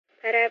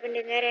Para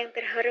pendengar yang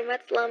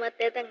terhormat, selamat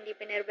datang di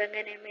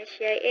penerbangan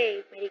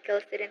MSCIA Medical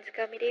Students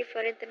Committee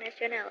for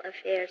International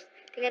Affairs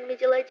dengan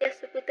menjelajah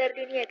seputar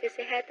dunia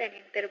kesehatan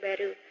yang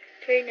terbaru.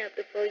 Turn up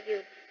the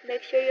volume,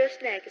 make sure your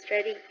snack is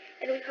ready,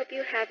 and we hope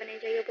you have an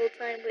enjoyable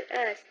time with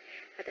us.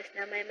 Atas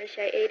nama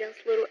MSCIA dan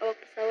seluruh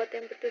awak pesawat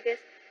yang bertugas,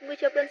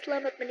 mengucapkan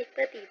selamat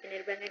menikmati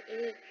penerbangan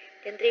ini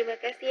dan terima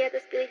kasih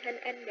atas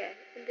pilihan Anda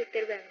untuk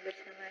terbang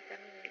bersama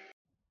kami.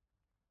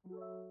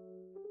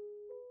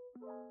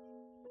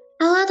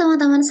 Halo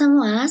teman-teman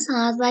semua,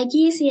 selamat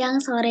pagi, siang,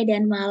 sore,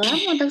 dan malam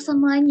untuk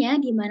semuanya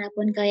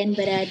dimanapun kalian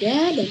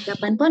berada dan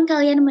kapanpun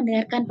kalian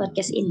mendengarkan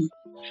podcast ini.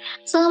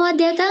 Selamat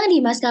datang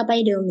di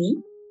Maskapai Domi.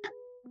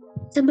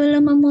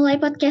 Sebelum memulai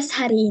podcast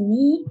hari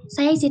ini,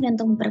 saya izin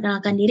untuk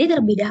memperkenalkan diri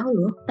terlebih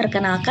dahulu.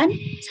 Perkenalkan,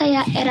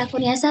 saya Era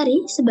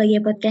Kurniasari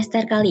sebagai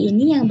podcaster kali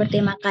ini yang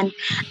bertemakan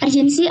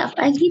Urgency of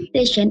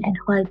Accreditation and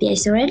Quality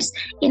Assurance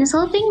in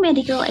Solving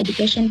Medical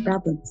Education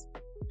Problems.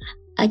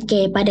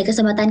 Oke, pada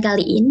kesempatan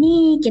kali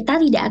ini kita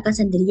tidak akan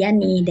sendirian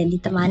nih dan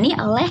ditemani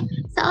oleh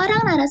seorang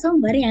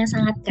narasumber yang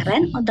sangat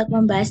keren untuk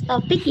membahas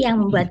topik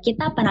yang membuat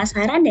kita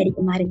penasaran dari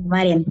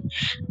kemarin-kemarin.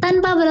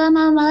 Tanpa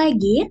berlama-lama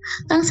lagi,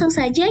 langsung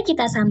saja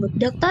kita sambut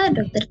Dr.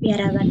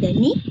 Fiera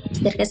Wardani,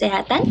 Magister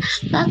Kesehatan,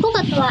 selaku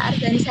Ketua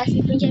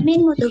Organisasi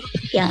Penjamin Mutu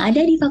yang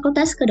ada di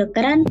Fakultas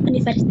Kedokteran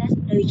Universitas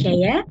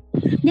Brawijaya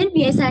dan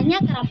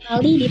biasanya kerap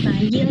kali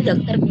dipanggil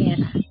Dr.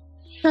 Fiera.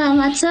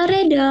 Selamat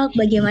sore dok,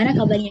 bagaimana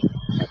kabarnya?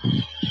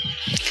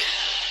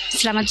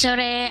 Selamat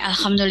sore,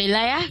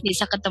 alhamdulillah ya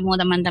bisa ketemu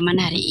teman-teman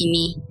hari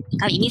ini.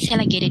 Kali ini saya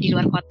lagi ada di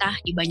luar kota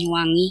di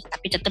Banyuwangi,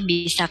 tapi tetap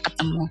bisa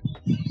ketemu.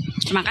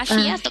 Terima kasih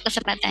ya untuk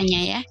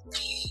kesempatannya ya.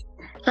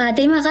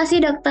 Terima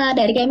kasih dokter,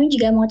 dari kami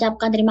juga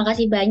mengucapkan terima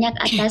kasih banyak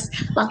atas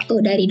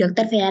waktu dari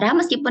Dr. Fiera.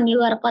 Meskipun di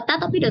luar kota,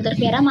 tapi Dr.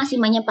 Fiera masih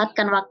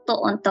menyempatkan waktu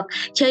untuk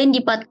join di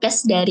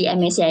podcast dari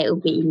MSCI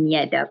UB ini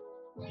ya dok.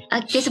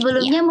 Oke,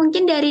 sebelumnya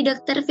mungkin dari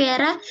Dr.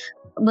 Fiera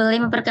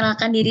boleh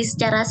memperkenalkan diri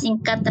secara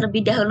singkat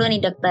terlebih dahulu nih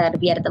dokter,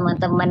 biar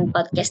teman-teman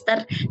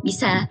podcaster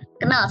bisa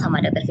kenal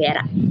sama Dr.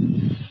 Fiera.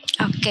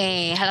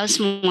 Oke, halo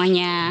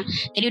semuanya.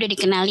 Tadi udah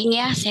dikenalin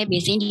ya, saya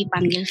biasanya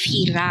dipanggil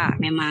Vira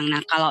memang.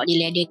 Nah kalau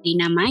dilihat dari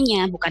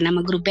namanya, bukan nama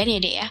grup band ya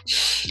dek ya,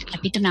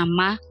 tapi itu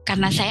nama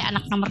karena saya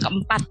anak nomor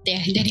keempat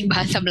ya dari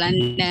bahasa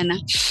Belanda. Nah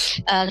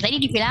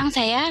tadi dibilang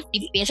saya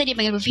biasa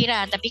dipanggil Bu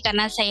Vira, tapi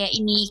karena saya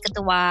ini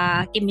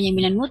ketua tim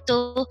penjaminan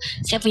mutu,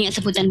 saya punya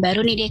sebutan baru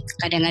nih dek.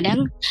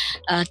 Kadang-kadang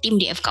tim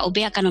di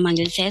FKUB akan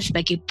memanggil saya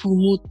sebagai Bu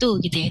Mutu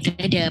gitu ya. Itu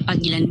ada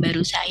panggilan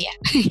baru saya.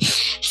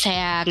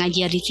 Saya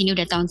ngajar di sini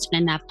udah tahun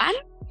 98.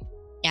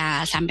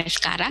 Ya sampai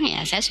sekarang ya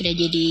saya sudah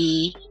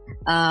jadi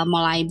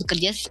mulai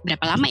bekerja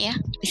berapa lama ya?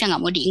 Bisa nggak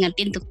mau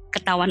diingetin untuk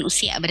ketahuan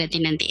usia berarti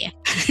nanti ya?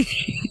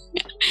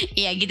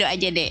 Iya gitu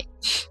aja deh.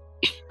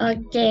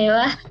 Oke,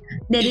 wah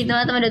dari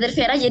teman-teman Dr.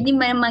 Fiera jadi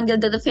memanggil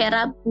Dr.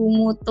 Fiera Bu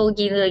Mutu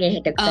gitu ya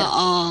dokter.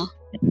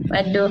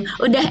 Waduh,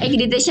 udah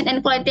accreditation and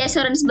quality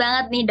assurance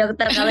banget nih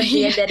dokter kalau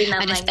dia dari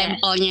namanya. Ada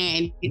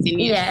stempelnya di sini.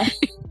 Iya.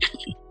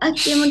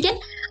 Oke, mungkin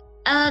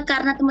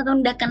karena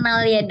teman-teman udah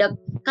kenal ya dok,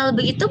 kalau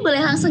begitu boleh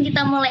langsung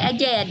kita mulai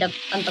aja ya dok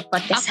untuk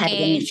podcast hari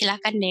ini. Oke,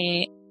 silakan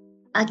deh.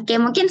 Oke,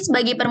 mungkin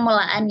sebagai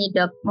permulaan nih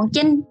dok,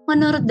 mungkin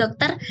menurut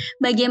dokter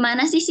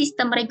bagaimana sih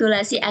sistem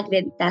regulasi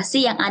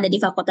akreditasi yang ada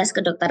di Fakultas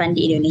Kedokteran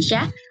di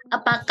Indonesia?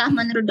 Apakah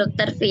menurut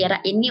dokter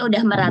Fiera ini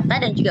udah merata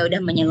dan juga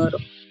udah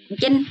menyeluruh?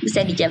 Mungkin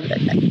bisa dijawab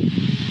dokter.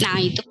 Nah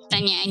itu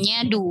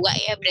pertanyaannya dua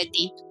ya,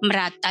 berarti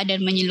merata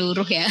dan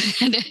menyeluruh ya.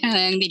 Ada hal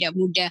yang tidak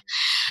mudah.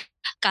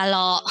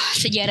 Kalau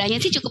sejarahnya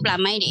sih cukup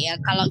lama ya.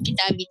 Kalau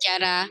kita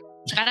bicara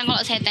sekarang,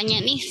 kalau saya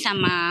tanya nih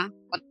sama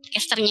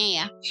podcasternya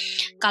ya,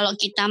 kalau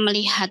kita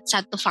melihat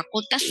satu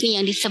fakultas nih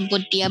yang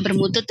disebut dia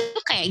bermutu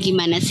tuh kayak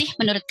gimana sih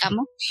menurut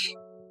kamu?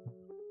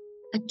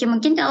 Oke,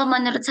 mungkin kalau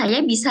menurut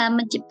saya bisa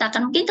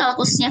menciptakan, mungkin kalau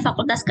khususnya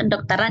Fakultas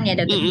Kedokteran ya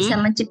dokter, bisa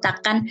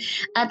menciptakan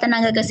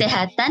tenaga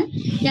kesehatan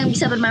yang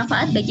bisa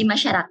bermanfaat bagi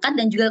masyarakat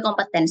dan juga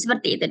kompeten,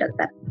 seperti itu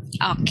dokter.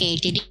 Oke,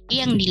 jadi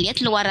yang dilihat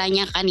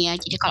luarannya kan ya.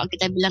 Jadi kalau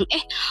kita bilang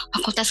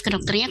Fakultas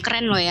Kedokterannya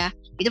keren loh ya,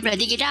 itu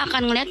berarti kita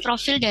akan melihat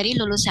profil dari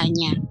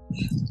lulusannya.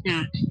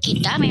 Nah,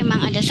 kita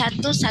memang ada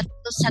satu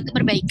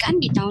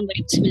perbaikan di tahun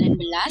 2019.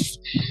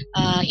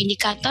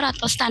 Indikator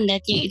atau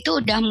standarnya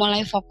itu udah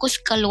mulai fokus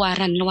ke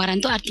luaran.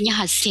 Luaran itu artinya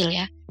hasil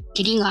ya.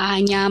 Jadi nggak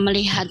hanya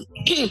melihat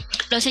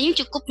dosennya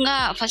cukup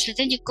nggak,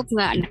 fasilitasnya cukup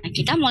nggak. Nah,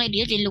 kita mulai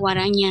dilihat di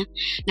luarannya.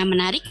 Nah,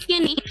 menariknya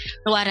nih,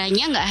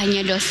 luarannya nggak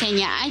hanya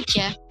dosennya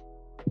aja.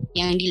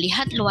 Yang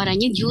dilihat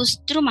luarannya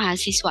justru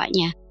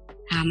mahasiswanya.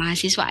 Nah,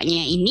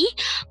 mahasiswanya ini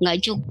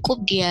nggak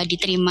cukup dia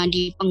diterima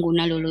di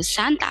pengguna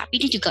lulusan, tapi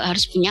dia juga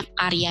harus punya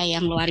karya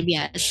yang luar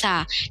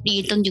biasa.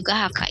 Dihitung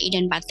juga HKI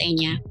dan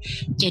patenya.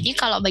 Jadi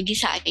kalau bagi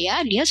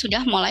saya, dia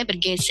sudah mulai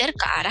bergeser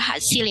ke arah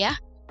hasil ya,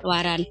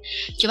 luaran.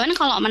 Cuman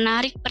kalau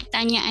menarik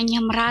pertanyaannya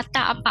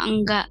merata apa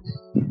enggak?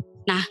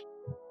 Nah,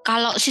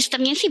 kalau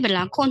sistemnya sih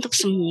berlaku untuk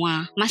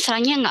semua.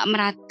 Masalahnya nggak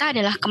merata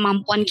adalah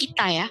kemampuan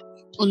kita ya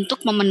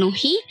untuk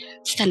memenuhi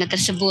standar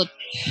tersebut.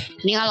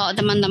 Ini kalau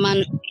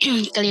teman-teman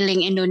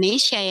keliling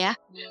Indonesia ya,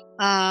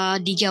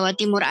 di Jawa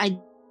Timur aja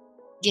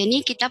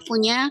Jadi kita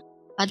punya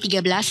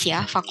 13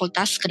 ya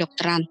fakultas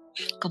kedokteran.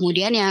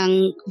 Kemudian yang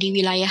di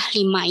wilayah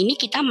 5 ini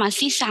kita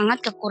masih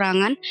sangat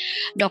kekurangan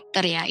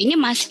dokter ya. Ini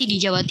masih di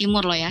Jawa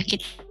Timur loh ya.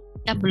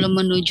 Kita belum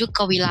menuju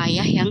ke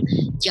wilayah yang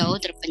jauh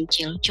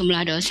terpencil.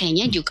 Jumlah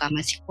dosennya juga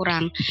masih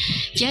kurang.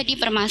 Jadi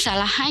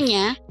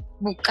permasalahannya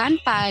bukan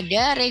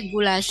pada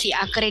regulasi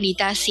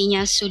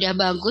akreditasinya sudah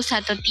bagus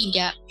atau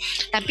tidak,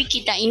 tapi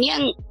kita ini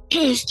yang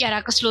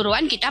secara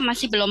keseluruhan kita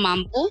masih belum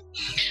mampu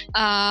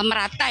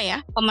merata ya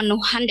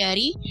pemenuhan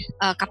dari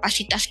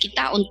kapasitas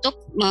kita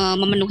untuk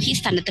memenuhi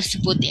standar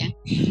tersebut ya.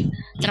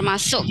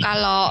 Termasuk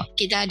kalau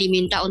kita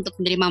diminta untuk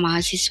menerima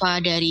mahasiswa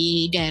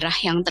dari daerah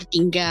yang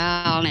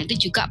tertinggal, nah itu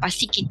juga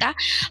pasti kita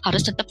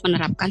harus tetap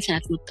menerapkan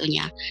standar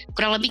mutunya.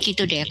 Kurang lebih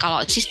gitu deh.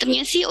 Kalau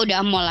sistemnya sih udah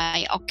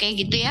mulai oke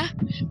gitu ya.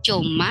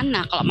 Cuman,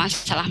 nah kalau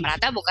masalah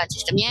merata bukan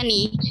sistemnya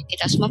nih.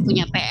 Kita semua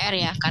punya PR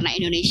ya, karena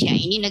Indonesia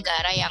ini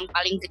negara yang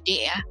paling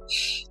gede ya,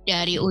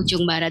 dari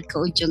ujung barat ke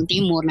ujung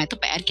timur. Nah itu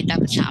PR kita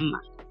bersama.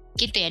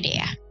 Gitu ya deh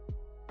ya.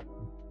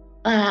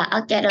 Wah,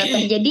 oke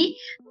dokter. Jadi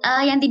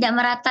yang tidak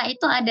merata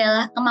itu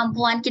adalah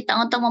kemampuan kita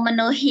untuk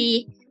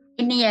memenuhi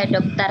ini ya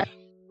dokter,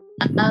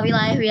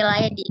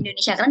 wilayah-wilayah di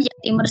Indonesia. Karena di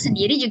Jawa Timur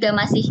sendiri juga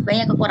masih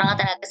banyak kekurangan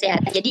tenaga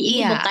kesehatan. Jadi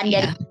ini bukan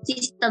dari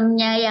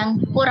sistemnya yang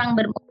kurang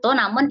bermutu,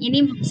 namun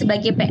ini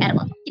sebagai PR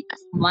untuk kita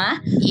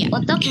semua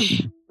untuk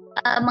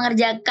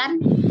mengerjakan,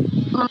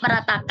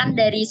 memeratakan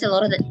dari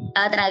seluruh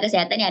tenaga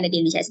kesehatan yang ada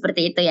di Indonesia.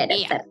 Seperti itu ya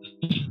dokter.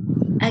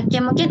 Oke,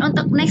 mungkin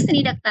untuk next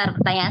nih dokter,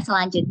 pertanyaan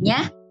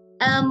selanjutnya.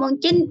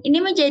 Mungkin ini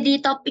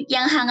menjadi topik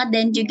yang hangat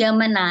dan juga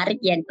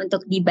menarik ya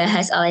untuk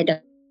dibahas oleh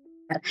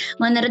dokter.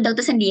 Menurut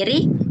dokter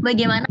sendiri,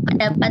 bagaimana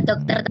pendapat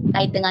dokter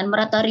terkait dengan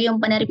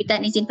moratorium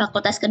penerbitan izin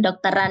fakultas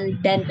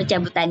kedokteran dan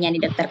pencabutannya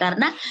nih dokter?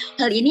 Karena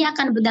hal ini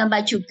akan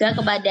berdampak juga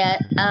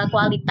kepada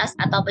kualitas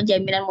atau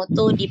penjaminan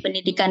mutu di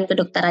pendidikan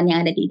kedokteran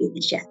yang ada di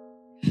Indonesia.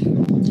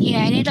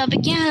 Ya, ini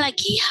topiknya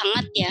lagi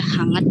hangat ya.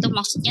 Hangat tuh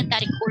maksudnya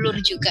tarik ulur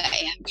juga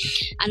ya.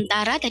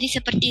 Antara tadi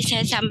seperti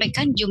saya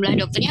sampaikan jumlah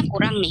dokternya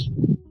kurang nih,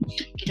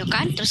 gitu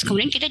kan. Terus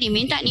kemudian kita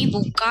diminta nih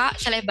buka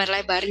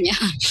selebar-lebarnya.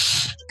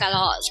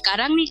 Kalau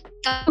sekarang nih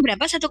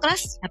berapa satu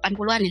kelas?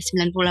 80-an ya,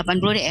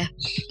 90-80 deh ya.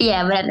 Iya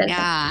benar.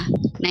 Ya,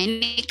 nah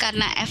ini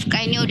karena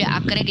FK ini udah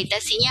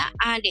akreditasinya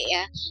A deh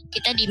ya.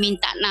 Kita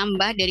diminta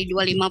nambah dari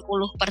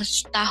 250 per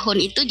tahun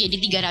itu jadi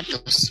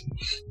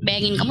 300.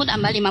 Bayangin kamu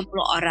tambah 50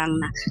 orang.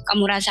 Nah,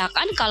 kamu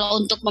rasakan kalau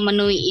untuk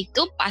memenuhi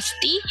itu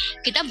pasti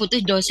kita butuh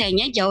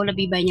dosennya jauh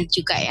lebih banyak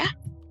juga ya.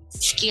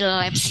 Skill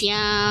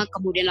labs-nya,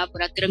 kemudian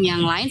laboratorium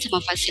yang lain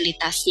sama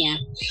fasilitasnya.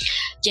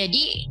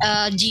 Jadi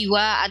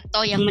jiwa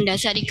atau yang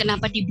mendasari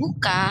kenapa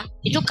dibuka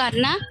itu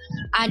karena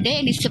ada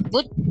yang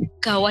disebut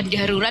gawat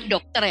darurat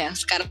dokter ya.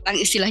 Sekarang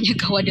istilahnya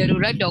gawat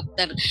darurat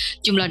dokter.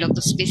 Jumlah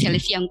dokter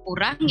spesialis yang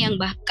kurang, yang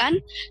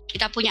bahkan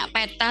kita punya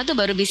peta tuh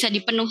baru bisa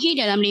dipenuhi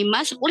dalam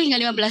 5, 10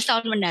 hingga 15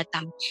 tahun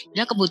mendatang.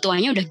 Padahal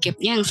kebutuhannya udah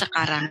gapnya yang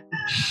sekarang.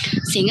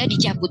 Sehingga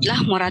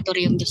dicabutlah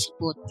moratorium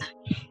tersebut. Nah,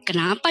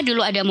 kenapa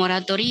dulu ada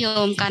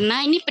moratorium?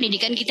 Karena ini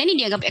pendidikan kita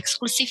ini dianggap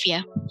eksklusif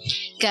ya.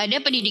 Gak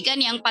ada pendidikan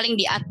yang paling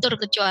diatur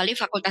kecuali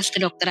fakultas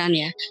kedokteran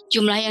ya.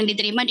 Jumlah yang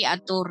diterima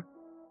diatur.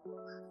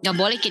 Gak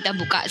boleh kita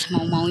buka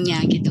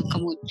semau-maunya gitu.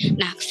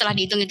 Nah setelah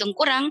dihitung-hitung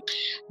kurang,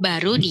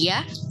 baru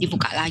dia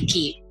dibuka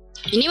lagi.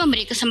 Ini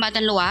memberi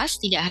kesempatan luas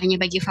tidak hanya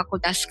bagi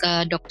fakultas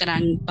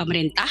kedokteran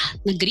pemerintah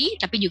negeri,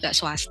 tapi juga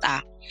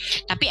swasta.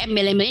 Tapi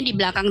embel-embelnya di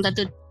belakang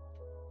tentu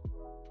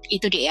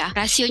itu deh ya.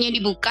 Rasionya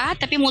dibuka,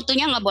 tapi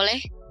mutunya gak boleh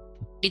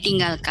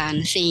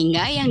ditinggalkan.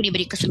 Sehingga yang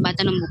diberi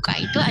kesempatan membuka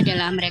itu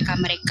adalah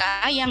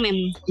mereka-mereka yang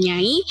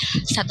mempunyai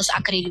status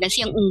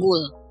akreditasi yang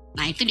unggul.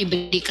 Nah itu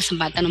diberi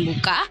kesempatan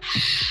membuka.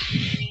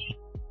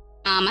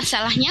 Nah,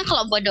 masalahnya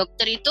kalau buat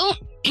dokter itu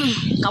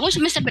kamu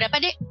semester berapa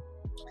dek?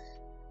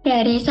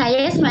 Dari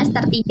saya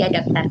semester 3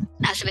 dokter.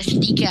 Nah semester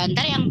 3.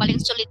 Ntar yang paling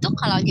sulit tuh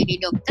kalau jadi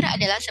dokter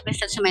adalah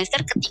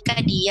semester-semester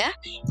ketika dia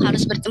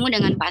harus bertemu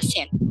dengan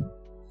pasien.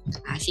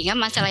 Nah, sehingga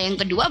masalah yang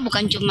kedua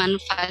bukan cuma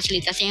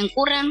fasilitasnya yang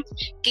kurang,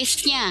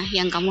 case-nya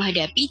yang kamu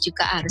hadapi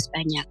juga harus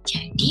banyak.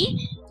 Jadi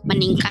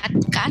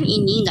meningkatkan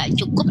ini nggak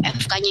cukup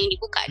FK-nya yang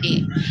dibuka deh.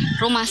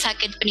 Rumah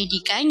sakit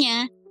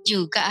pendidikannya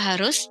juga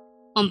harus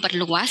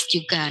memperluas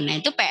juga. Nah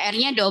itu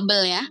PR-nya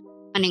double ya.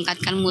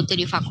 Meningkatkan mutu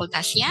di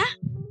fakultasnya,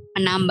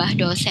 menambah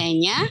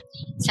dosennya,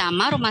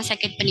 sama rumah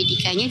sakit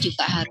pendidikannya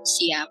juga harus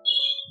siap.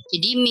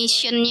 Jadi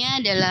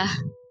missionnya adalah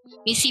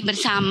misi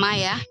bersama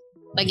ya.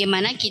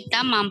 Bagaimana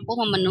kita mampu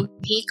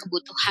memenuhi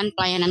kebutuhan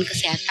pelayanan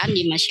kesehatan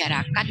di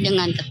masyarakat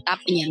dengan tetap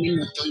menjamin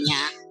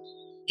mutunya.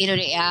 Gitu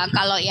deh ya.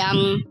 Kalau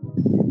yang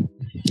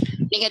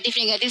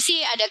negatif-negatif sih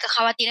ada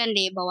kekhawatiran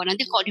deh bahwa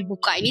nanti kalau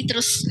dibuka ini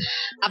terus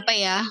apa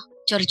ya,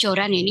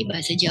 cor-coran, ini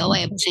bahasa Jawa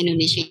ya, bahasa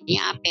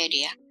Indonesianya apa ya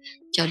dia?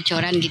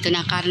 Cor-coran gitu.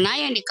 Nah karena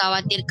yang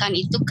dikhawatirkan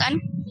itu kan,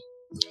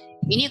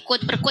 ini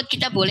quote per quote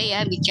kita boleh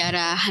ya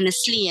bicara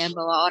honestly ya,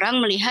 bahwa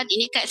orang melihat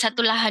ini kayak satu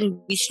lahan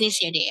bisnis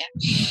ya deh ya.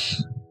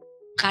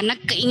 Karena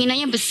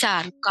keinginannya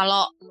besar.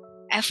 Kalau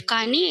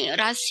FK ini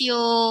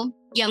rasio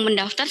yang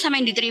mendaftar sama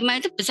yang diterima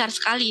itu besar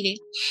sekali deh.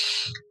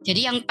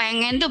 Jadi yang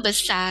pengen tuh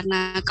besar.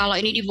 Nah, kalau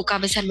ini dibuka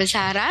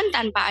besar-besaran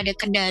tanpa ada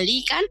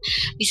kendali kan,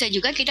 bisa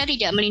juga kita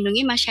tidak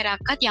melindungi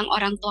masyarakat yang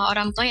orang tua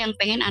yang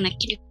pengen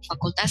anaknya di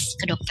fakultas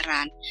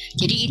kedokteran.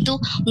 Jadi itu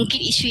mungkin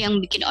isu yang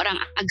bikin orang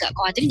agak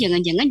khawatir,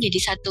 jangan-jangan jadi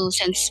satu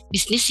sense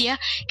bisnis ya,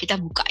 kita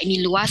buka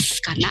ini luas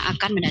karena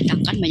akan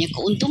mendatangkan banyak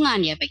keuntungan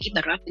ya bagi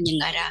para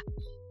penyelenggara.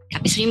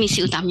 Tapi sebenarnya misi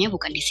utamanya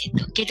bukan di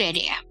situ. Gitu ya,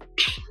 Dek ya.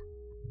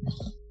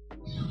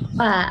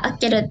 Wah,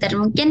 oke dokter.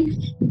 Mungkin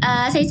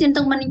saya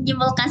untuk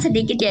menyimpulkan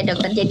sedikit ya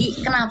dokter.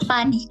 Jadi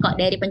kenapa nih kok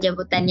dari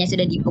penjemputannya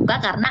sudah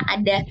dibuka? Karena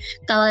ada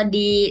kalau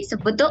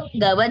disebut tuh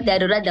gawat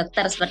darurat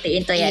dokter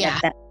seperti itu ya Iya.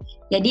 dokter.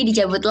 Jadi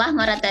dicabutlah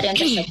moratorium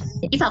tersebut.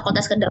 Jadi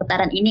fakultas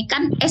kedokteran ini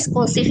kan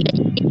eksklusif ya.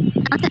 Jadi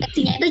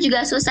seleksinya itu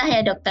juga susah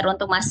ya dokter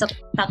untuk masuk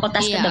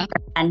fakultas Iya.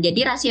 kedokteran. Jadi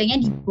rasionya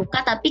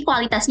dibuka tapi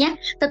kualitasnya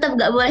tetap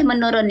nggak boleh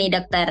menurun nih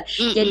dokter.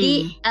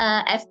 Jadi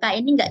FK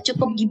ini nggak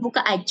cukup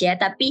dibuka aja,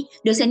 tapi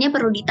dosennya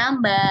perlu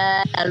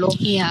ditambah, lalu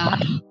Iya.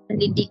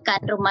 pendidikan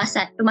rumah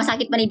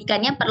sakit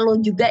pendidikannya perlu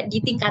juga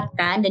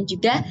ditingkatkan, dan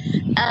juga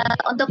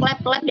untuk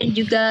lab-lab dan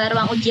juga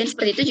ruang ujian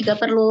seperti itu juga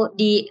perlu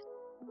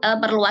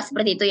perluas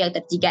seperti itu ya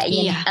dokter, jika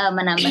ingin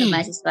menambah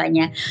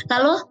mahasiswanya.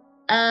 Lalu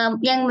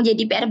yang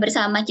menjadi PR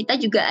bersama kita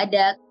juga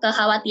ada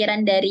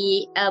kekhawatiran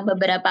dari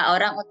beberapa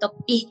orang untuk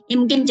ini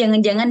mungkin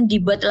jangan-jangan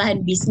dibuat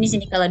lahan bisnis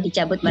ini kalau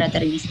dicabut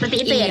moratorium.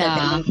 Seperti itu ya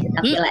dokter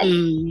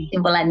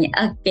kesimpulannya.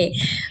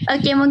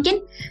 Oke,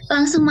 mungkin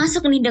langsung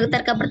masuk nih dokter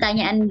ke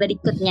pertanyaan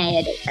berikutnya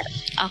ya dokter.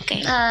 Oke.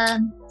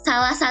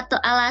 Salah satu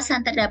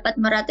alasan terdapat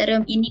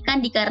moratorium ini kan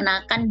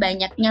dikarenakan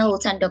banyaknya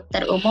lulusan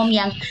dokter umum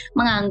yang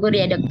menganggur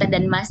ya dokter,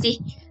 dan masih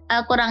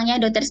kurangnya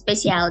dokter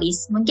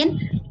spesialis. Mungkin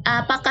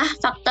apakah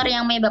faktor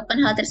yang menyebabkan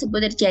hal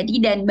tersebut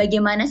terjadi, dan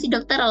bagaimana sih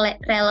dokter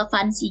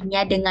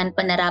relevansinya dengan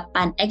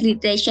penerapan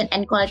accreditation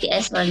and quality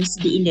assurance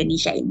di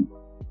Indonesia ini?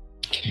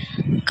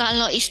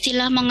 Kalau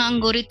istilah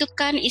menganggur itu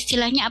kan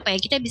istilahnya apa ya?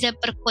 Kita bisa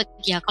perquote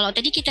ya. Kalau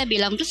tadi kita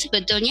bilang tuh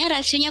sebetulnya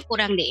rasionya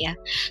kurang deh ya.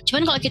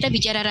 Cuman kalau kita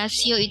bicara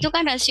rasio itu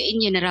kan rasio in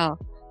general.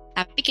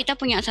 Tapi kita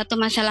punya satu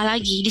masalah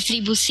lagi,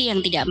 distribusi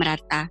yang tidak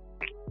merata.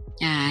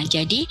 Nah,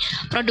 jadi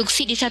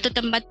produksi di satu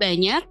tempat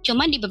banyak,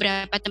 cuman di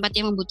beberapa tempat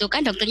yang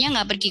membutuhkan dokternya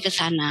nggak pergi ke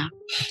sana.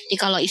 Jadi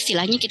kalau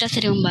istilahnya kita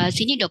sering membahas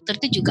ini, dokter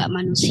itu juga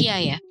manusia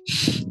ya.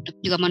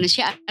 Juga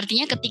manusia,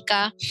 artinya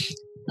ketika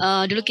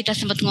dulu kita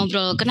sempat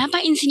ngobrol, kenapa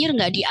insinyur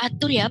nggak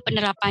diatur ya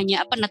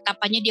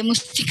penetapannya dia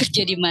mesti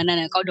kerja di mana?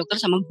 Nah, kalau dokter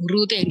sama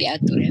guru tuh yang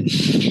diatur ya.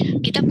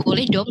 Kita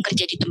boleh dong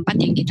kerja di tempat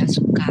yang kita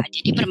suka.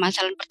 Jadi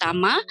permasalahan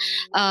pertama,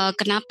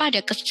 kenapa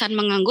ada kesan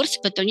menganggur?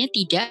 Sebetulnya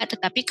tidak,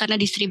 tetapi karena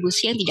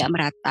distribusi yang tidak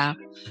merata.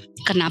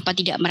 Kenapa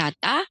tidak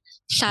merata?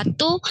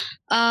 Satu,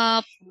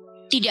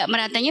 tidak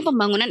meratanya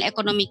pembangunan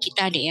ekonomi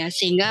kita deh ya,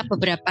 sehingga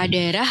beberapa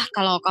daerah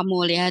kalau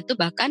kamu lihat tuh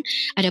bahkan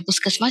ada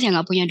puskesmas yang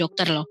nggak punya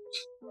dokter loh.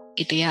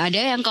 Gitu ya, ada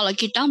yang kalau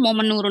kita mau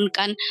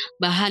menurunkan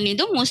bahan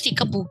itu mesti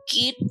ke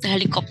bukit,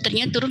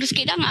 helikopternya turun terus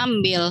kita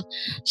ngambil.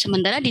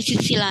 Sementara di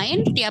sisi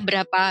lain tiap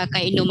berapa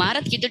kayak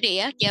Indomaret gitu deh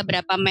ya, tiap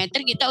berapa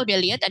meter kita udah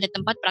lihat ada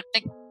tempat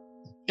praktek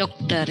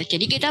dokter.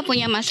 Jadi kita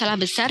punya masalah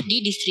besar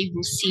di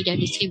distribusi, dan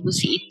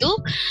distribusi itu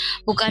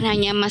bukan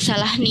hanya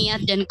masalah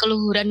niat dan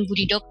keluhuran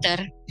budi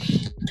dokter,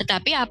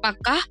 tetapi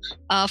apakah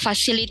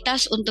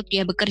fasilitas untuk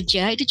dia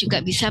bekerja itu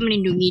juga bisa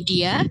melindungi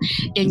dia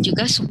dan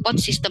juga support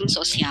sistem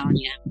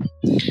sosialnya.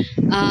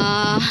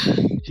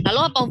 Lalu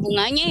apa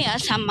hubungannya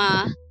ya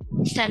sama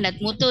standar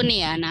mutu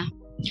nih ya? Nah,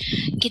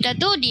 kita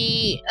tuh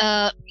di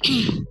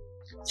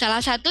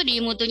salah satu di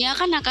mutunya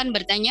kan akan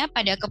bertanya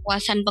pada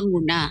kepuasan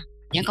pengguna.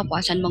 Yang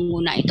kepuasan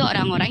pengguna itu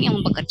orang-orang yang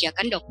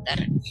mempekerjakan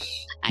dokter.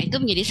 Nah, itu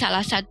menjadi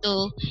salah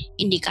satu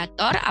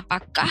indikator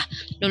apakah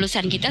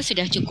lulusan kita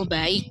sudah cukup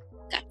baik.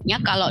 Artinya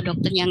kalau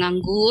dokternya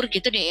nganggur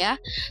gitu deh ya,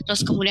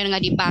 terus kemudian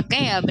nggak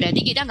dipakai ya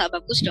berarti kita nggak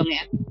bagus dong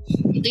ya.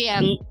 Itu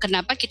yang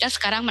kenapa kita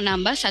sekarang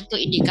menambah satu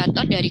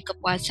indikator dari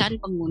kepuasan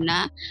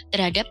pengguna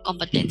terhadap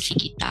kompetensi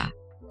kita.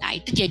 Nah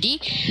itu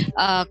jadi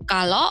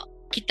kalau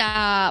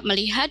kita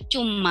melihat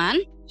cuman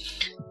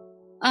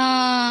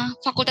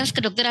fakultas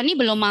kedokteran ini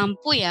belum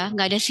mampu ya,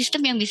 nggak ada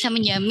sistem yang bisa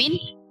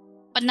menjamin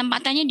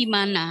penempatannya di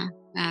mana.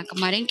 Nah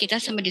kemarin kita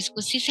sempat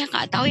diskusi, saya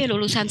nggak tahu ya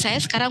lulusan saya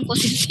sekarang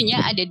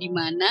posisinya ada di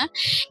mana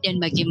dan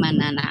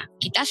bagaimana. Nah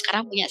kita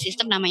sekarang punya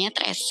sistem namanya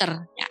tracer.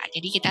 Ya,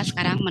 jadi kita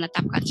sekarang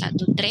menetapkan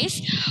satu trace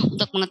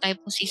untuk mengetahui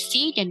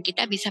posisi dan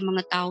kita bisa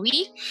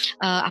mengetahui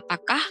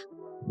apakah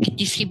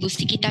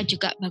distribusi kita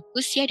juga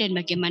bagus ya, dan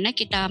bagaimana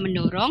kita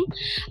mendorong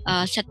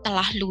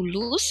setelah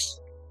lulus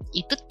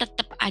itu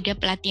tetap ada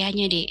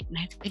pelatihannya deh.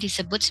 Nah itu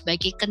disebut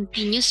sebagai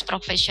continuous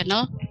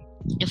professional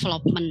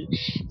development,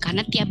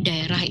 karena tiap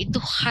daerah itu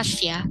khas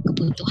ya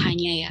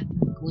kebutuhannya ya.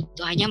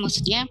 Kebutuhannya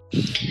maksudnya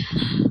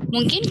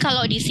mungkin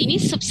kalau di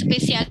sini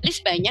subspesialis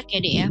banyak ya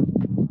deh ya,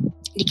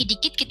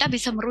 dikit-dikit kita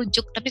bisa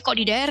merujuk, tapi kok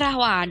di daerah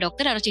wah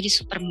dokter harus jadi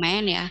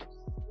Superman ya,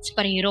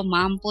 superhero,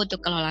 mampu tuh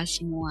kelola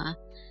semua.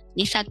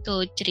 Ini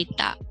satu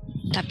cerita,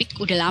 tapi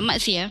udah lama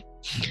sih ya.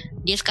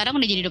 Dia sekarang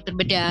udah jadi dokter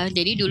bedah.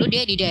 Jadi dulu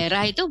dia di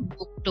daerah itu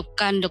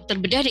bukan dokter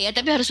bedah deh ya,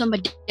 tapi harus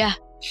membedah.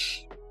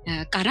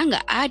 Karena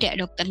nggak ada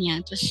dokternya.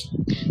 Terus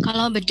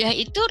kalau bedah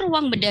itu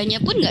ruang bedahnya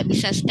pun nggak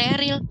bisa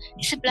steril.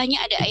 Di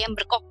sebelahnya ada ayam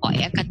berkokok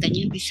ya,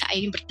 katanya bisa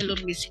ayam bertelur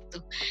di situ.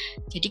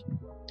 Jadi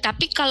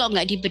tapi kalau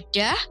nggak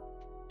dibedah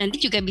nanti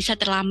juga bisa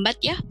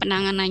terlambat ya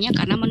penanganannya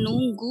karena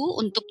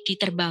menunggu untuk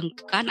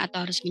diterbangkan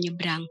atau harus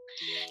menyeberang.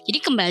 Jadi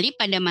kembali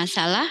pada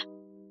masalah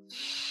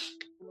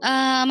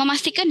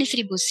memastikan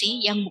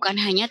distribusi yang bukan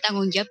hanya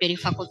tanggung jawab dari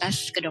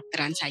Fakultas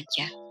Kedokteran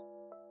saja.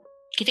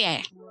 Gitu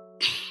ya.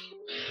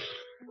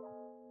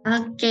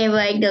 Oke,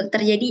 baik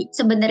dokter. Jadi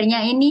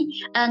sebenarnya ini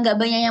nggak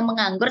banyak yang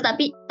menganggur,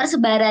 tapi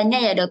persebarannya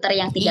ya dokter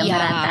yang tidak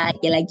merata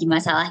lagi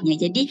masalahnya.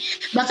 Jadi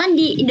bahkan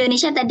di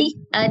Indonesia tadi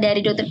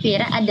dari dokter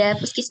Vira ada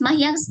puskesmas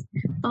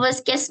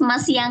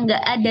yang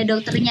nggak ada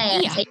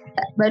dokternya ya. Saya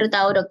baru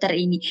tahu dokter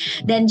ini.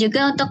 Dan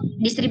juga untuk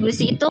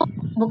distribusi itu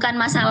bukan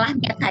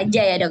masalahnya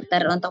saja ya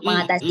dokter untuk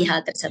mengatasi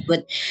hal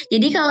tersebut.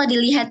 Jadi kalau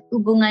dilihat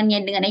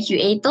hubungannya dengan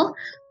HUA itu,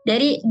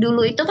 dari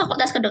dulu itu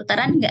Fakultas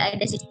Kedokteran nggak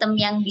ada sistem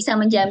yang bisa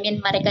menjamin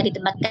mereka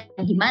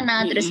ditempatkan di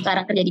mana, terus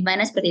sekarang kerja di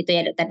mana, seperti itu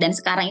ya dokter. Dan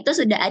sekarang itu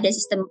sudah ada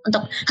sistem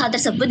untuk hal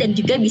tersebut dan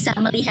juga bisa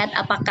melihat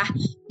apakah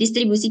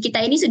distribusi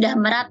kita ini sudah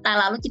merata.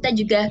 Lalu kita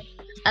juga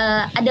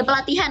ada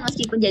pelatihan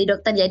meskipun jadi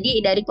dokter,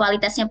 jadi dari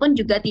kualitasnya pun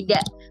juga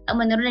tidak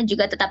menurun dan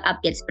juga tetap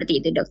update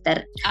seperti itu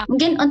dokter.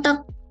 Mungkin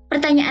untuk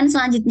pertanyaan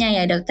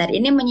selanjutnya ya dokter,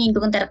 ini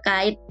menyinggung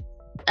terkait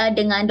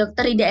dengan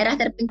dokter di daerah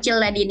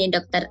terpencil tadi ini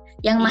dokter,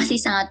 yang masih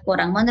sangat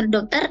kurang. Menurut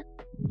dokter,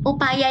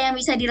 upaya yang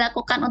bisa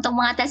dilakukan untuk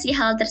mengatasi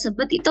hal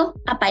tersebut itu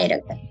apa ya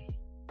dokter?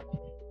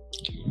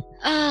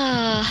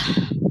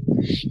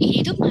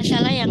 Ini tuh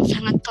masalah yang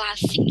sangat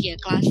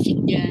klasik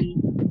dan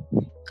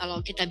kalau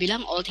kita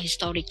bilang old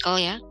historical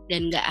ya,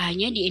 dan nggak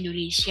hanya di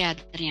Indonesia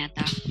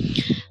ternyata.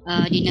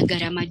 Di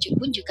negara maju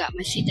pun juga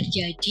masih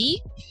terjadi.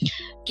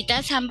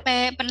 Kita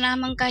sampai pernah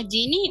mengkaji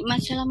ini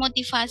masalah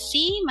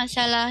motivasi,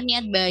 masalah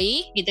niat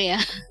baik gitu ya,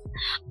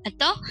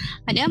 atau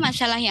ada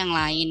masalah yang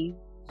lain.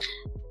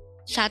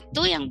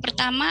 Satu, yang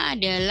pertama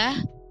adalah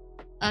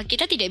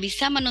kita tidak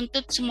bisa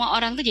menuntut semua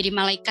orang tuh jadi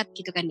malaikat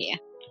gitu kan ya,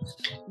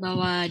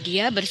 bahwa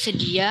dia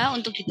bersedia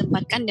untuk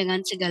ditempatkan dengan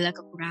segala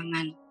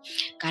kekurangan.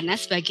 Karena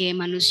sebagai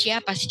manusia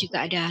pasti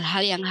juga ada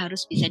hal-hal yang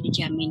harus bisa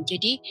dijamin.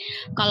 Jadi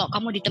kalau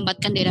kamu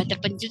ditempatkan daerah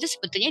terpencil itu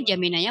sebetulnya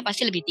jaminannya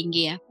pasti lebih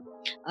tinggi ya.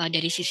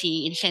 Dari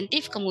sisi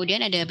insentif,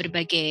 kemudian ada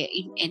berbagai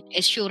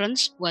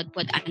assurance buat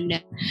Anda.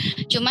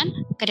 Cuman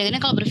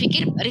kadang-kadang kalau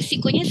berpikir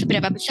risikonya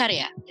seberapa besar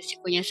ya?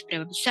 Risikonya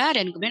seberapa besar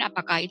dan kemudian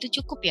apakah itu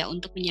cukup ya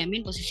untuk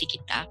menjamin posisi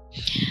kita?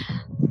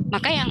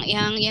 Maka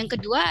yang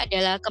kedua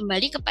adalah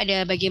kembali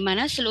kepada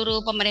bagaimana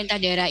seluruh pemerintah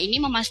daerah ini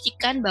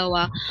memastikan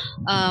bahwa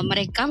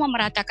mereka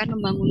memeratakan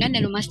pembangunan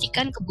dan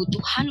memastikan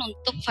kebutuhan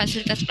untuk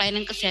fasilitas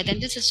pelayanan kesehatan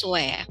itu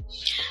sesuai ya.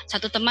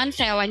 Satu teman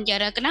saya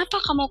wawancara, kenapa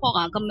kamu kok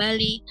nggak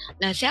kembali?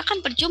 Nah, saya akan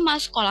percuma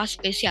sekolah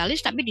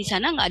spesialis tapi di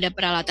sana nggak ada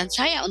peralatan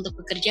saya untuk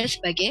bekerja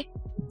sebagai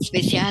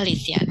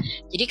spesialis ya.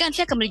 Jadi kan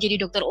saya kembali jadi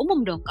dokter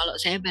umum dong kalau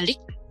saya balik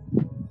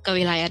ke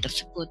wilayah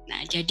tersebut.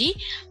 Nah, jadi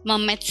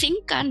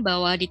mematchingkan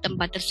bahwa di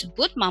tempat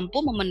tersebut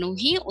mampu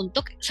memenuhi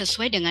untuk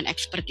sesuai dengan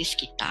ekspertis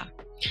kita.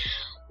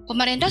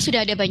 Pemerintah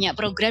sudah ada banyak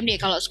program deh,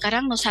 kalau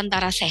sekarang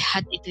Nusantara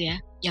Sehat itu ya,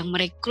 yang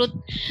merekrut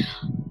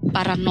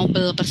para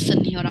noble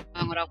person,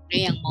 orang-orang muda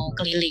yang mau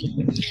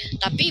keliling.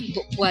 Tapi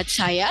buat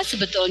saya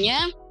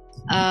sebetulnya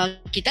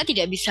kita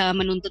tidak bisa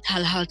menuntut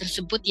hal-hal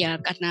tersebut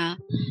ya, karena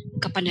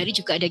kapan hari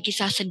juga ada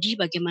kisah sedih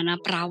bagaimana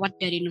perawat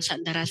dari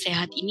Nusantara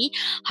Sehat ini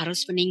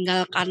harus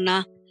meninggal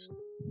karena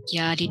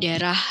ya di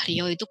daerah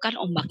Riau itu kan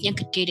ombaknya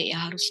gede deh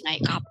ya, harus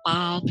naik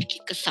kapal pergi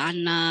ke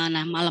sana,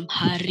 nah malam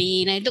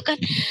hari, nah itu kan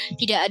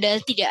tidak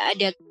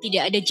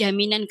ada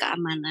jaminan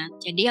keamanan.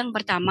 Jadi yang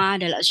pertama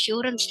adalah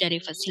assurance dari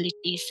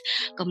facilities,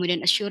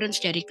 kemudian assurance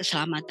dari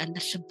keselamatan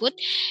tersebut,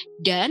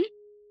 dan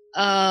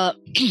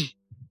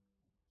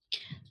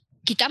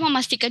kita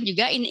memastikan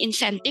juga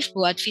insentif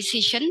buat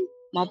physician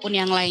maupun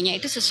yang lainnya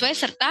itu sesuai,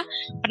 serta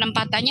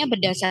penempatannya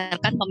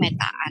berdasarkan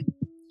pemetaan.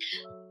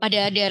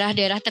 Pada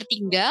daerah-daerah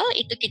tertinggal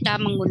itu kita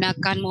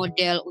menggunakan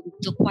model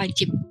untuk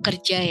wajib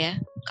kerja ya.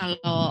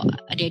 Kalau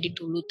ada di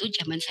dulu tuh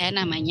zaman saya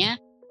namanya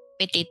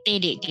PTT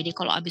deh. Jadi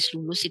kalau habis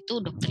lulus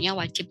itu dokternya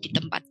wajib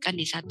ditempatkan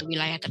di satu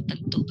wilayah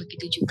tertentu.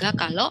 Begitu juga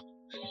kalau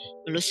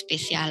lulus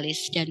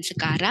spesialis. Dan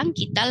sekarang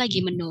kita lagi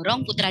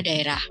mendorong putra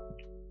daerah.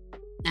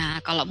 Nah,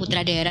 kalau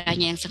putra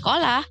daerahnya yang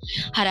sekolah,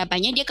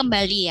 harapannya dia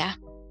kembali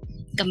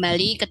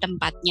ke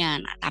tempatnya.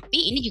 Nah,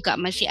 tapi ini juga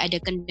masih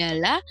ada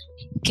kendala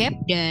gap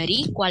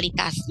dari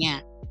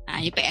kualitasnya.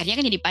 Nah, ini PR-nya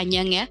kan jadi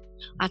panjang ya.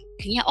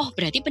 Akhirnya,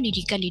 berarti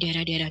pendidikan di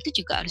daerah-daerah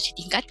itu juga harus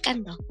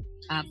ditingkatkan toh.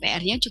 Nah,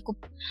 PR-nya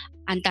cukup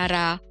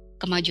antara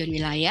kemajuan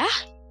wilayah,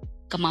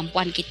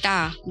 kemampuan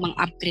kita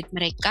mengupgrade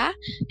mereka,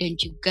 dan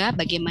juga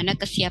bagaimana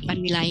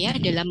kesiapan wilayah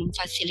dalam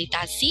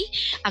memfasilitasi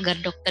agar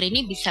dokter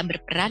ini bisa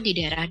berperan di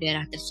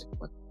daerah-daerah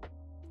tersebut.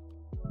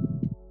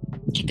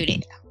 Gitu deh.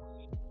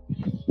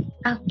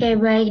 Oke,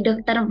 baik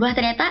dokter. Wah,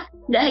 ternyata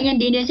nggak hanya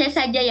di Indonesia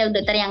saja ya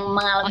dokter yang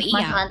mengalami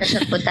masalah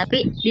tersebut,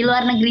 tapi di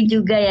luar negeri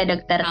juga ya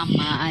dokter.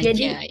 Sama aja.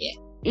 Jadi ya.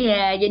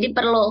 Iya, jadi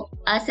perlu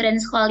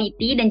assurance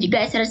quality dan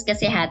juga assurance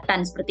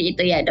kesehatan seperti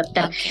itu ya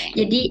dokter. Oke.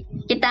 Jadi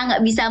kita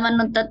nggak bisa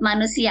menuntut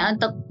manusia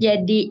untuk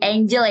jadi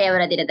angel ya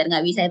berarti dokter,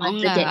 nggak bisa Oh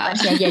menuntut enggak.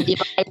 manusia jadi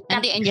malaikat.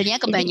 Nanti angelnya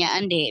Jadi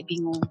kebanyakan deh,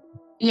 bingung.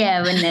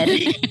 iya benar.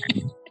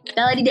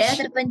 Kalau di daerah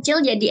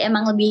terpencil jadi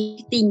emang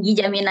lebih tinggi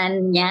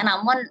jaminannya,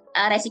 namun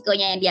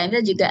resikonya yang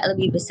diambil juga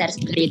lebih besar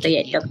seperti itu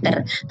ya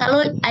dokter.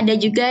 Lalu ada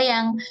juga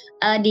yang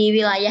di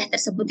wilayah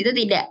tersebut itu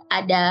tidak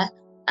ada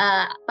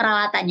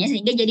peralatannya,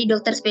 sehingga jadi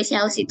dokter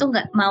spesialis itu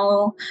nggak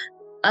mau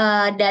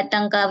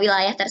datang ke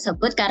wilayah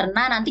tersebut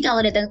karena nanti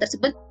kalau datang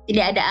tersebut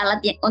tidak ada alat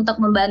untuk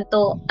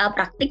membantu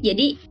praktik,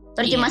 jadi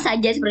percuma Iya.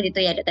 saja seperti itu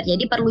ya dokter.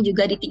 Jadi perlu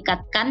juga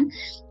ditingkatkan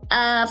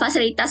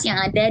fasilitas yang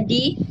ada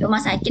di rumah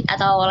sakit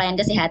atau layanan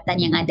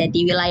kesehatan yang ada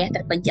di wilayah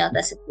terpencil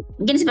tersebut.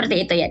 Mungkin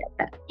seperti itu ya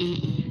dokter.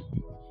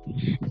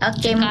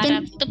 Oke,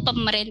 mungkin Sekarang tuh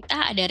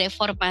pemerintah ada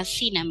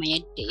reformasi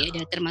namanya, ya,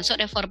 termasuk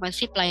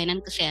reformasi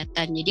pelayanan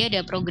kesehatan. Jadi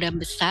ada program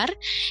besar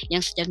yang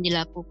sedang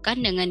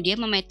dilakukan dengan dia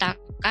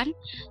memetakan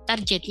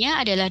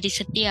targetnya adalah di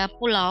setiap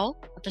pulau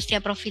atau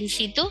setiap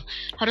provinsi itu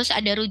harus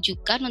ada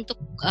rujukan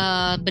untuk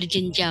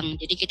berjenjang.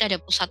 Jadi kita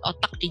ada pusat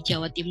otak di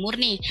Jawa Timur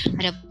nih,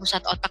 ada pusat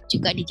otak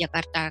juga di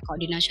Jakarta. Kalau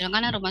di nasional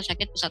kan rumah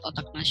sakit pusat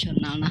otak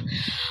nasional. Nah,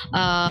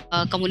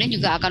 kemudian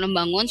juga akan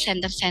membangun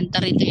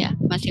center-center itu ya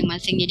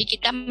masing-masing. Jadi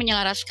kita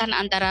menyelaraskan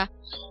antara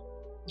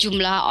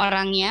jumlah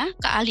orangnya,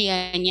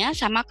 keahliannya,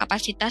 sama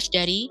kapasitas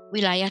dari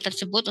wilayah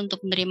tersebut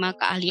untuk menerima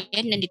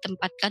keahlian dan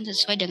ditempatkan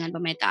sesuai dengan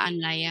pemetaan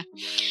lah ya.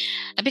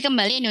 Tapi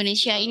kembali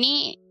Indonesia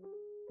ini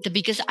the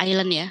biggest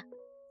island ya.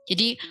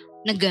 Jadi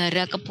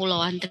negara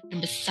kepulauan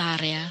terbesar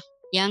ya.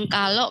 Yang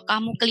kalau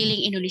kamu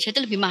keliling Indonesia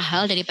itu lebih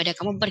mahal daripada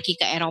kamu pergi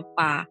ke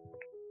Eropa.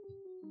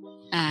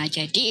 Nah,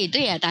 jadi itu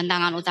ya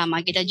tantangan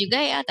utama kita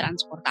juga ya,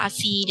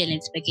 transportasi dan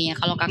lain sebagainya.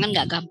 Kalau kangen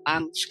nggak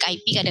gampang,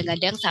 Skype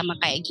kadang-kadang sama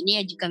kayak gini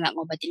ya juga nggak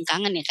ngobatin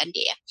kangen ya kan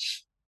dia ya.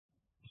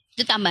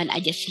 Itu tambahan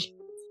aja sih.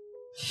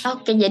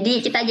 Oke, jadi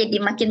kita jadi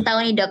makin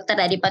tahu nih dokter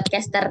dari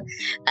podcaster.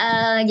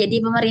 Jadi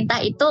pemerintah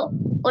itu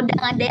udah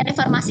ngadain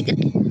reformasi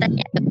kesehatan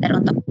ya dokter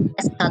untuk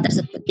hal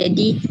tersebut.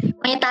 Jadi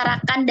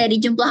menyetarakan dari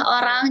jumlah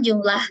orang,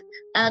 jumlah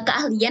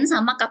keahlian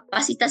sama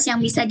kapasitas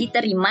yang bisa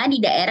diterima di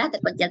daerah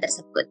terpencil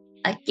tersebut.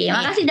 Oke, Iya.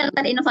 makasih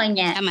dokter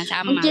infonya.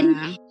 Sama-sama. Mungkin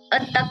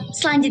untuk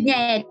selanjutnya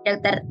ya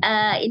dokter,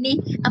 ini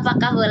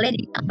apakah boleh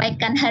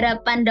disampaikan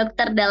harapan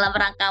dokter dalam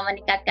rangka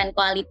meningkatkan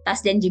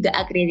kualitas dan juga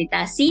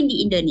akreditasi di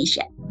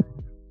Indonesia?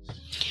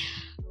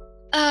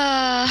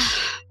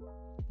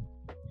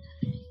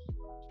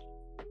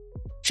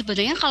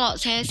 Sebetulnya kalau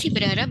saya sih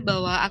berharap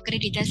bahwa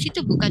akreditasi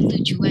itu bukan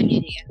tujuan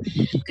ya.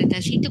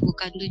 Akreditasi itu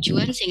bukan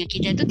tujuan sehingga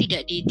kita itu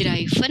tidak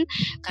di-driven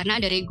karena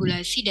ada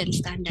regulasi dan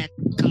standar.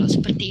 Kalau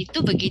seperti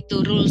itu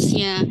begitu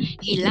rules-nya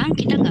hilang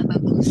kita nggak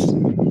bagus.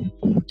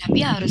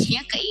 Tapi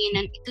harusnya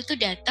keinginan itu tuh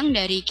datang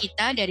dari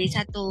kita, dari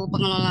satu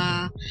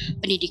pengelola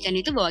pendidikan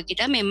itu bahwa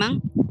kita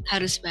memang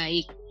harus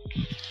baik.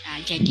 Nah,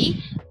 jadi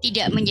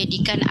tidak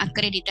menjadikan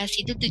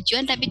akreditasi itu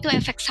tujuan, tapi itu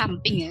efek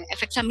samping ya.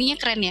 Efek sampingnya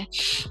keren ya.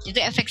 Itu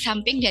efek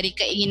samping dari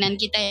keinginan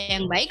kita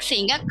yang baik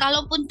sehingga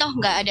kalaupun toh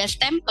nggak ada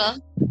stempel,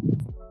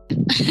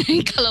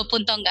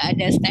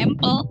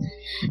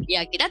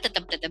 ya kita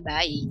tetap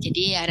baik.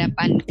 Jadi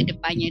harapan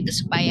kedepannya itu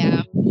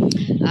supaya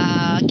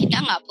kita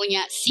nggak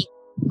punya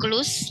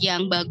siklus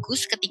yang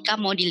bagus ketika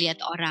mau dilihat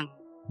orang.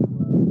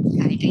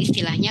 Nah, itu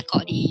istilahnya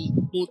kok di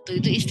mutu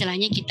itu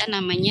istilahnya kita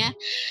namanya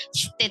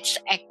stage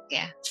act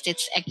ya.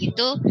 Stage act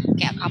itu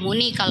kayak kamu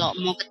nih kalau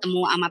mau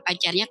ketemu sama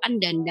pacarnya kan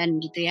dandan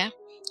gitu ya.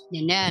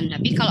 Dandan.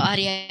 Tapi kalau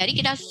hari-hari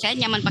saya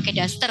nyaman pakai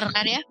daster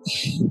kan ya.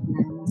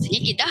 Nah,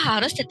 maksudnya kita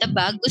harus tetap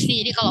bagus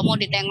nih. Jadi kalau mau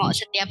ditengok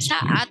setiap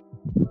saat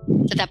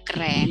tetap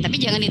keren.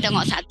 Tapi jangan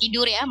ditengok saat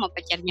tidur ya. Mau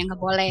pacarnya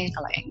nggak boleh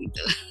kalau yang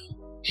gitu.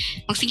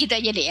 Maksudnya gitu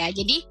aja deh ya.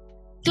 Jadi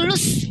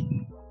tulus.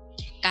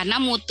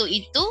 Karena mutu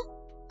itu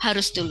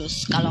harus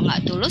tulus. Kalau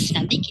nggak tulus,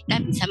 nanti kita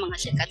bisa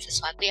menghasilkan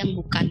sesuatu yang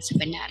bukan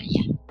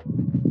sebenarnya.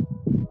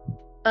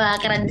 Wah,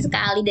 keren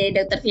sekali dari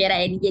Dr. Viera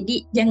ini.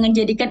 Jadi jangan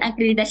jadikan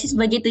akreditasi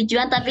sebagai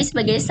tujuan, tapi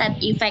sebagai side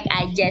effect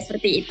aja.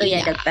 Seperti itu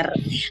ya dokter.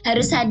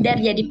 Harus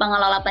sadar jadi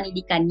pengelola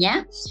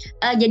pendidikannya.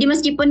 Jadi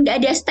meskipun nggak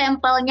ada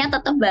stempelnya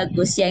tetap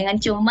bagus. Jangan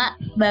cuma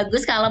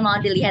bagus kalau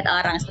mau dilihat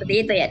orang.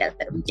 Seperti itu ya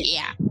dokter.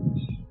 Iya.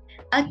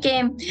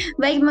 Oke,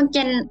 baik,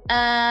 mungkin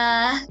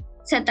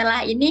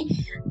setelah ini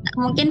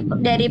mungkin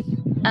dari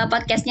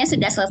podcastnya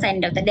sudah selesai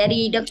dokter.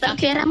 Dari Dr.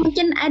 Viera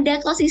mungkin ada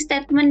closing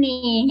statement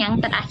nih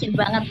yang terakhir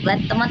banget buat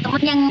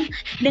teman-teman yang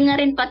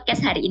dengerin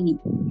podcast hari ini.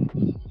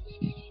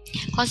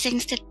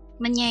 Closing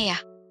statementnya ya.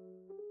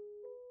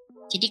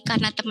 Jadi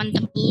karena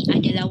teman-teman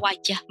adalah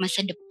wajah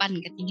masa depan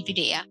gitu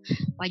deh ya.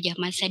 Wajah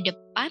masa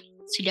depan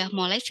sudah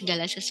mulai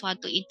segala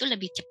sesuatu itu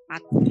lebih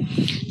cepat.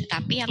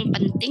 Tetapi yang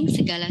penting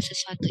segala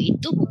sesuatu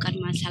itu bukan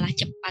masalah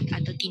cepat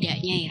atau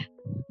tidaknya ya.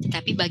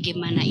 Tetapi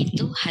bagaimana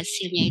itu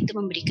hasilnya itu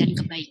memberikan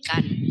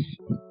kebaikan.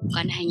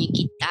 Bukan hanya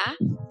kita,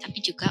 tapi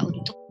juga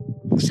untuk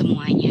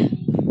semuanya.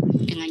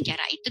 Dengan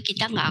cara itu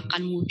kita nggak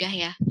akan mudah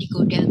ya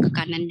digoda ke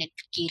kanan dan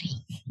ke kiri.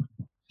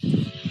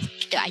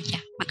 Itu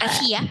aja.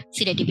 Makasih ya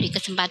sudah diberi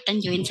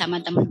kesempatan join sama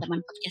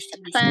teman-teman podcaster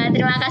di sini.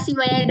 Terima kasih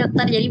banyak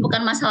dokter. Jadi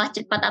bukan masalah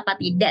cepat apa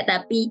tidak,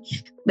 tapi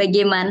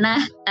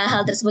bagaimana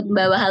hal tersebut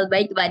membawa hal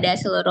baik kepada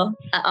seluruh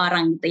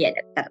orang gitu ya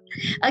dokter.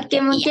 Oke,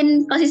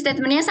 mungkin closing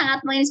statementnya sangat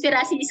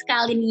menginspirasi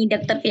sekali nih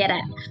dokter Viera.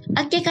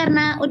 Oke,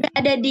 karena udah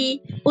ada di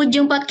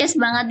ujung podcast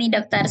banget nih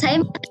dokter.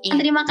 Saya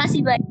terima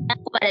kasih banyak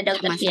kepada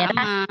dokter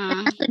Viera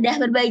karena sudah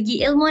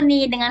berbagi ilmu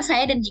nih dengan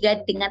saya dan juga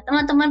dengan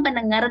teman-teman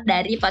pendengar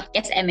dari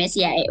podcast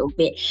MSI AEUP.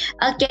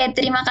 Oke,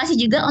 terima kasih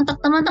juga untuk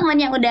teman-teman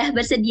yang udah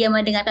bersedia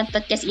mendengarkan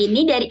podcast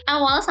ini dari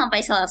awal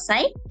sampai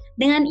selesai.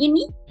 Dengan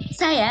ini,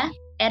 saya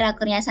Era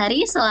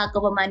Kurniasari selaku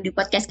pemandu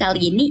podcast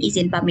kali ini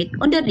izin pamit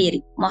undur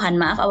diri.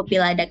 Mohon maaf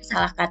apabila ada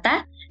salah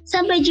kata.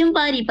 Sampai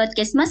jumpa di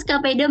podcast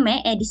Maskapai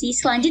Dome edisi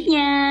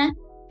selanjutnya.